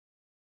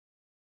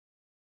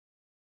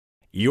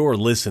You're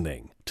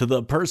listening to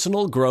the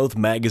Personal Growth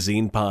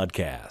Magazine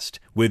podcast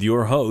with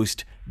your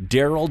host,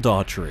 Daryl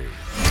Daughtry.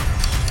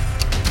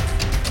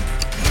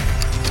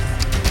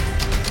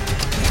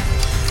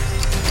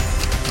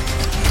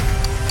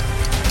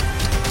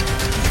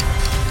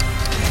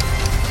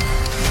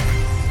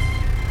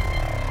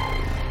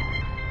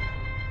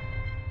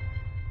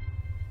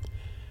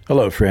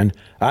 Hello, friend.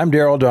 I'm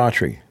Daryl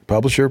Daughtry,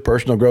 publisher of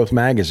Personal Growth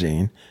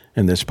Magazine,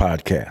 and this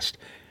podcast.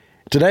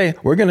 Today,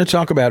 we're going to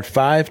talk about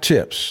 5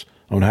 tips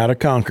on how to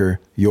conquer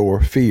your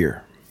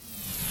fear.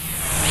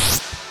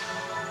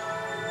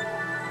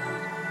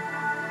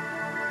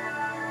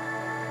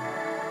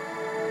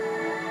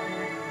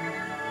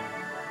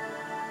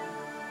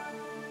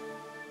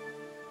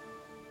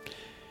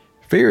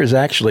 Fear is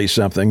actually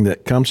something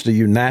that comes to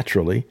you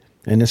naturally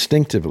and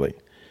instinctively.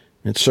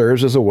 It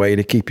serves as a way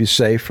to keep you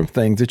safe from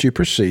things that you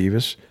perceive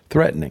as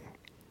threatening.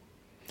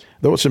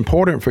 Though it's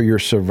important for your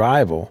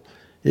survival,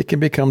 it can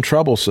become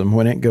troublesome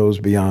when it goes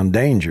beyond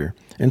danger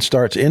and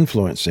starts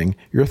influencing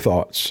your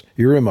thoughts,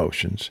 your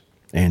emotions,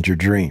 and your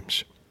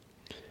dreams.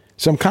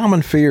 Some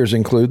common fears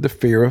include the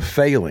fear of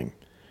failing,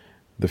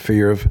 the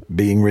fear of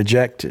being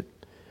rejected,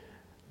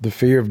 the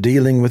fear of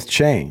dealing with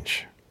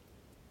change,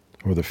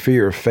 or the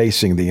fear of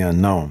facing the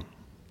unknown.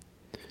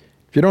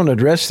 If you don't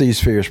address these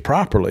fears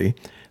properly,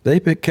 they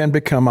can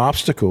become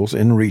obstacles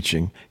in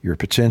reaching your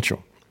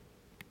potential.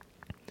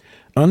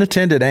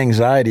 Unattended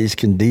anxieties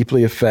can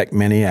deeply affect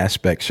many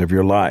aspects of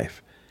your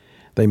life.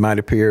 They might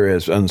appear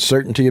as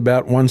uncertainty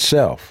about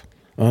oneself,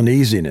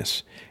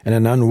 uneasiness, and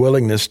an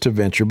unwillingness to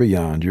venture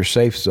beyond your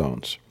safe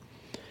zones.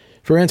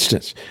 For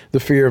instance, the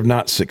fear of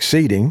not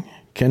succeeding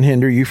can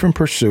hinder you from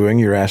pursuing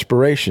your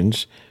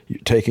aspirations,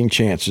 taking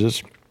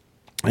chances,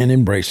 and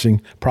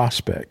embracing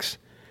prospects.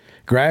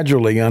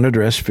 Gradually,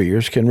 unaddressed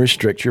fears can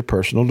restrict your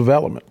personal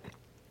development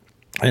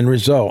and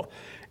result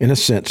in a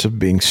sense of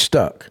being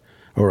stuck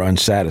or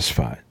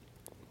unsatisfied.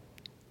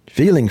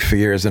 Feeling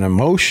fear as an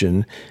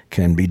emotion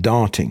can be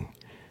daunting,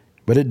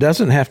 but it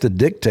doesn't have to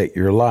dictate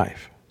your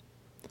life.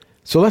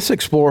 So let's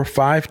explore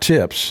 5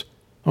 tips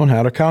on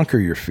how to conquer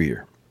your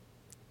fear.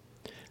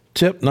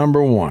 Tip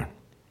number 1,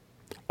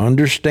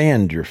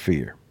 understand your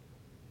fear.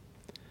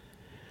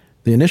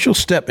 The initial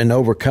step in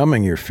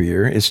overcoming your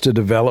fear is to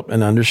develop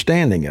an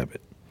understanding of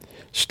it.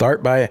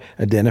 Start by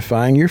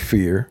identifying your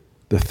fear,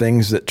 the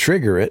things that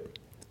trigger it,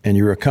 and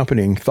your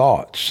accompanying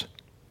thoughts.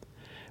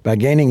 By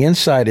gaining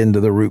insight into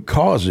the root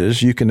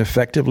causes, you can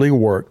effectively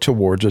work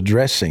towards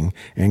addressing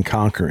and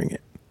conquering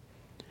it.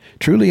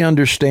 Truly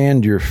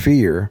understand your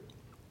fear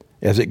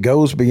as it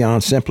goes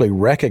beyond simply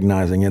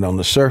recognizing it on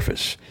the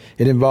surface.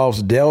 It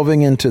involves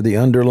delving into the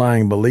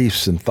underlying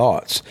beliefs and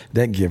thoughts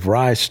that give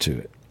rise to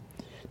it.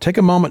 Take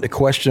a moment to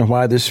question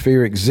why this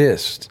fear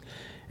exists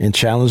and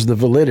challenge the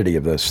validity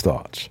of those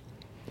thoughts.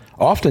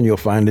 Often you'll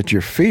find that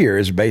your fear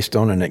is based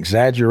on an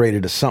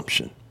exaggerated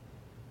assumption.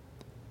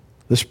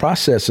 This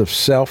process of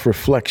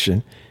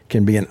self-reflection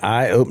can be an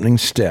eye-opening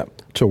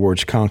step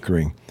towards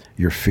conquering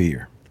your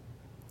fear.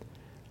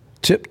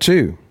 Tip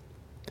 2,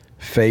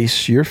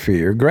 face your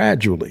fear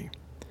gradually.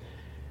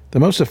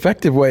 The most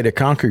effective way to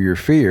conquer your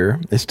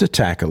fear is to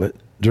tackle it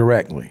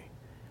directly.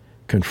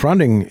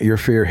 Confronting your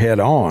fear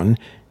head-on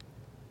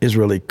is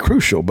really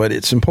crucial, but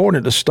it's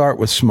important to start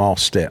with small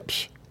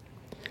steps.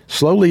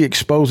 Slowly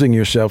exposing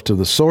yourself to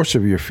the source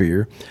of your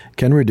fear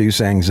can reduce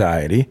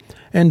anxiety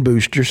and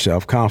boost your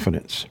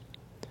self-confidence.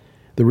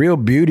 The real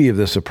beauty of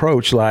this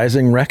approach lies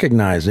in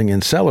recognizing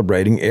and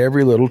celebrating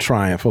every little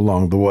triumph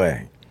along the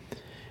way.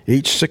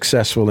 Each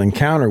successful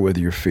encounter with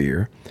your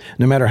fear,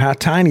 no matter how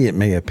tiny it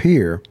may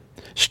appear,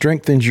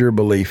 strengthens your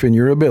belief in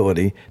your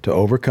ability to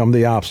overcome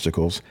the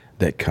obstacles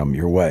that come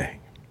your way.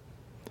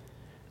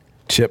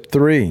 Tip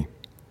 3,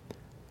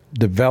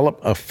 develop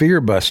a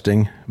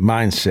fear-busting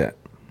mindset.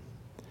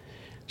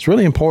 It's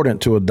really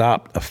important to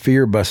adopt a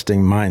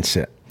fear-busting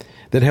mindset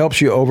that helps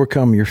you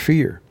overcome your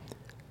fear.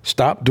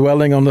 Stop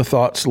dwelling on the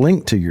thoughts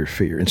linked to your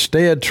fear.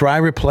 Instead, try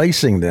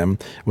replacing them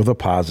with a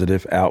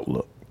positive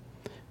outlook.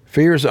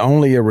 Fear is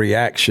only a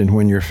reaction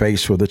when you're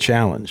faced with a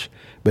challenge,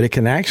 but it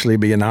can actually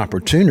be an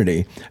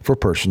opportunity for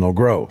personal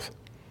growth.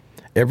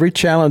 Every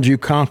challenge you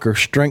conquer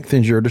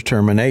strengthens your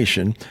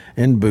determination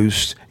and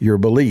boosts your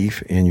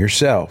belief in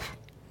yourself.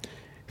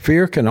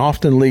 Fear can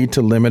often lead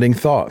to limiting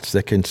thoughts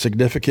that can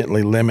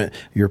significantly limit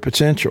your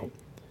potential.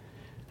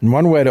 And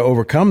one way to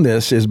overcome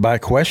this is by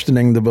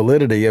questioning the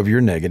validity of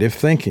your negative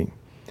thinking.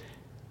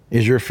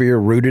 Is your fear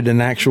rooted in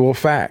actual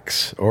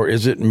facts, or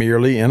is it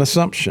merely an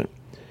assumption?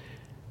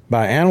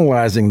 By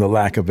analyzing the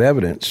lack of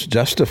evidence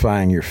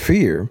justifying your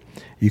fear,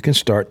 you can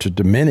start to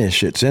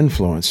diminish its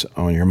influence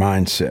on your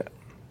mindset.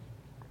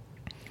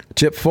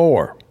 Tip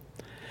 4,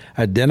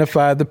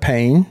 identify the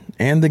pain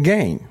and the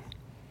gain.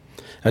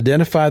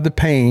 Identify the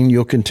pain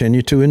you'll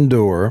continue to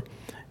endure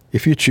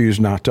if you choose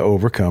not to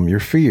overcome your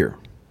fear.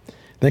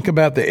 Think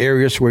about the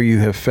areas where you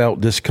have felt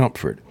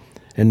discomfort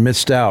and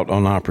missed out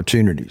on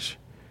opportunities.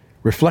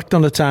 Reflect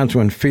on the times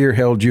when fear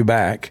held you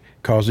back,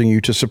 causing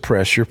you to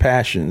suppress your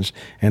passions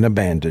and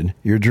abandon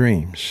your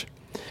dreams.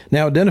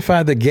 Now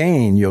identify the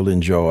gain you'll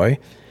enjoy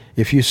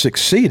if you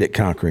succeed at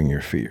conquering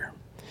your fear.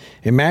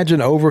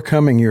 Imagine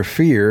overcoming your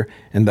fear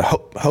and the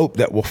hope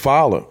that will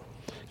follow.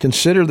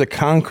 Consider the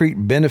concrete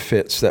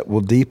benefits that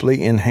will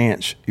deeply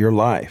enhance your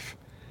life.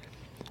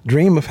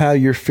 Dream of how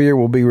your fear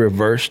will be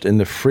reversed and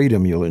the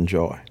freedom you'll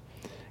enjoy.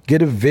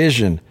 Get a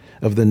vision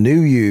of the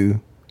new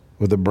you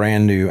with a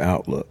brand new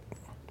outlook.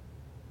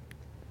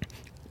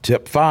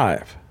 Tip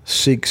 5,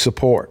 seek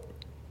support.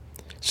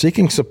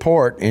 Seeking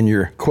support in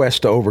your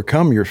quest to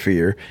overcome your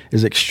fear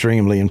is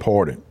extremely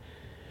important.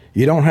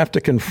 You don't have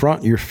to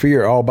confront your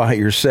fear all by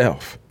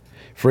yourself.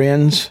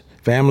 Friends,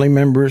 family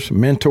members,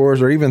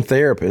 mentors, or even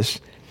therapists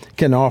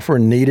can offer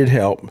needed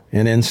help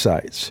and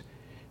insights.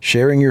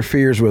 Sharing your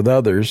fears with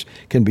others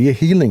can be a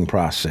healing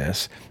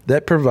process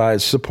that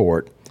provides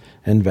support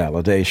and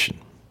validation.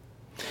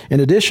 In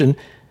addition,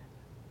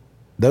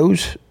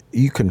 those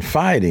you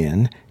confide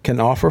in can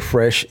offer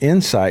fresh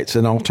insights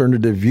and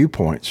alternative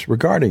viewpoints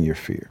regarding your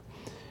fear.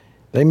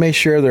 They may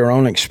share their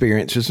own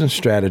experiences and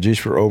strategies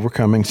for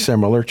overcoming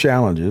similar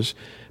challenges,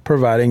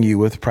 providing you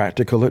with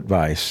practical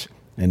advice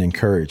and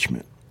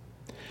encouragement.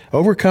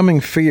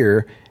 Overcoming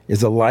fear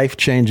is a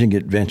life-changing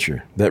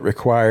adventure that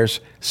requires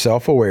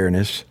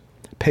self-awareness,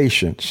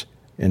 patience,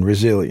 and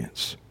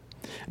resilience.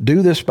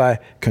 Do this by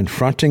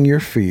confronting your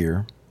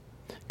fear,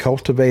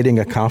 cultivating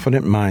a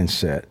confident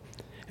mindset,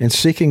 and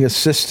seeking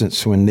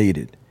assistance when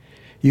needed.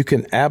 You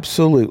can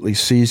absolutely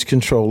seize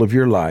control of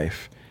your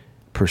life,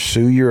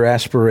 pursue your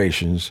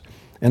aspirations,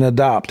 and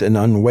adopt an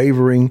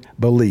unwavering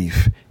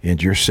belief in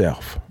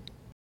yourself.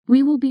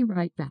 We will be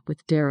right back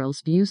with Daryl's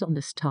views on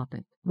this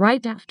topic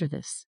right after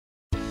this.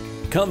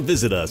 Come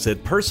visit us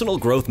at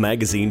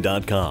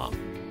personalgrowthmagazine.com.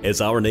 As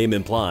our name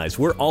implies,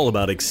 we're all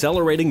about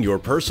accelerating your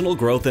personal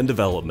growth and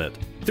development.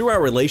 Through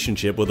our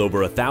relationship with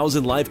over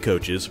 1,000 life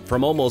coaches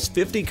from almost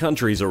 50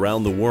 countries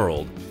around the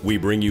world, we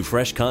bring you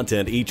fresh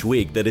content each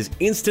week that is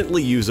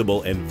instantly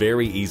usable and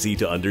very easy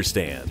to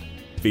understand.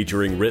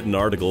 Featuring written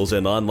articles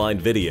and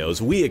online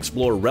videos, we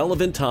explore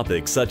relevant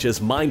topics such as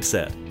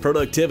mindset,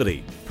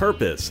 productivity,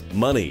 purpose,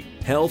 money,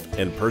 health,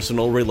 and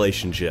personal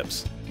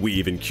relationships. We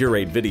even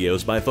curate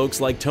videos by folks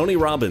like Tony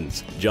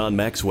Robbins, John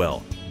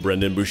Maxwell,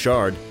 Brendan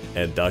Bouchard,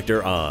 and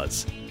Dr.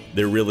 Oz.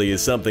 There really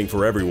is something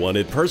for everyone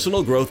at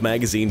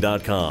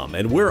personalgrowthmagazine.com,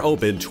 and we're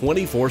open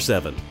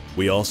 24/7.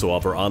 We also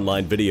offer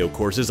online video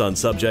courses on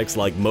subjects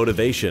like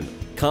motivation,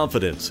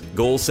 confidence,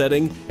 goal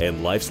setting,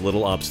 and life's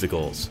little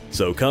obstacles.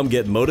 So come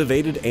get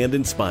motivated and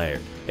inspired,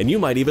 and you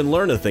might even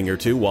learn a thing or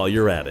two while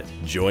you're at it.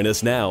 Join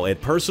us now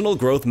at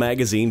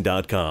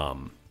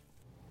personalgrowthmagazine.com.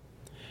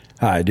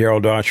 Hi,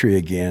 Daryl Daughtry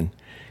again.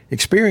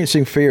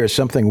 Experiencing fear is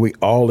something we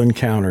all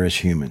encounter as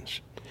humans.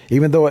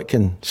 Even though it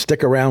can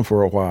stick around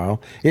for a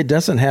while, it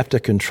doesn't have to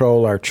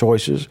control our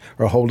choices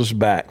or hold us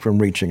back from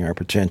reaching our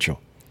potential.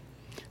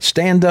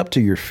 Stand up to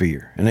your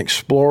fear and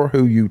explore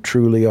who you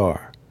truly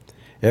are.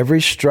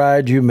 Every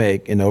stride you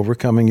make in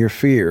overcoming your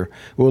fear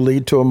will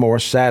lead to a more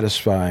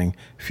satisfying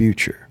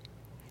future.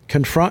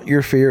 Confront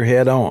your fear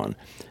head on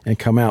and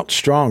come out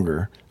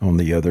stronger on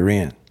the other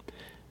end.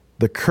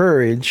 The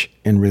courage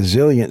and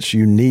resilience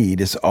you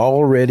need is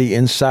already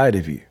inside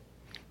of you.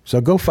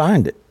 So go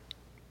find it.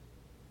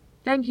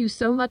 Thank you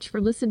so much for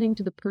listening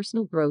to the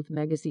Personal Growth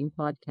Magazine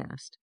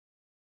podcast.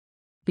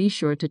 Be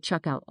sure to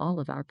check out all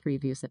of our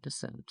previous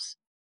episodes.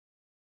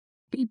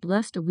 Be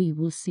blessed, and we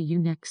will see you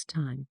next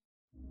time.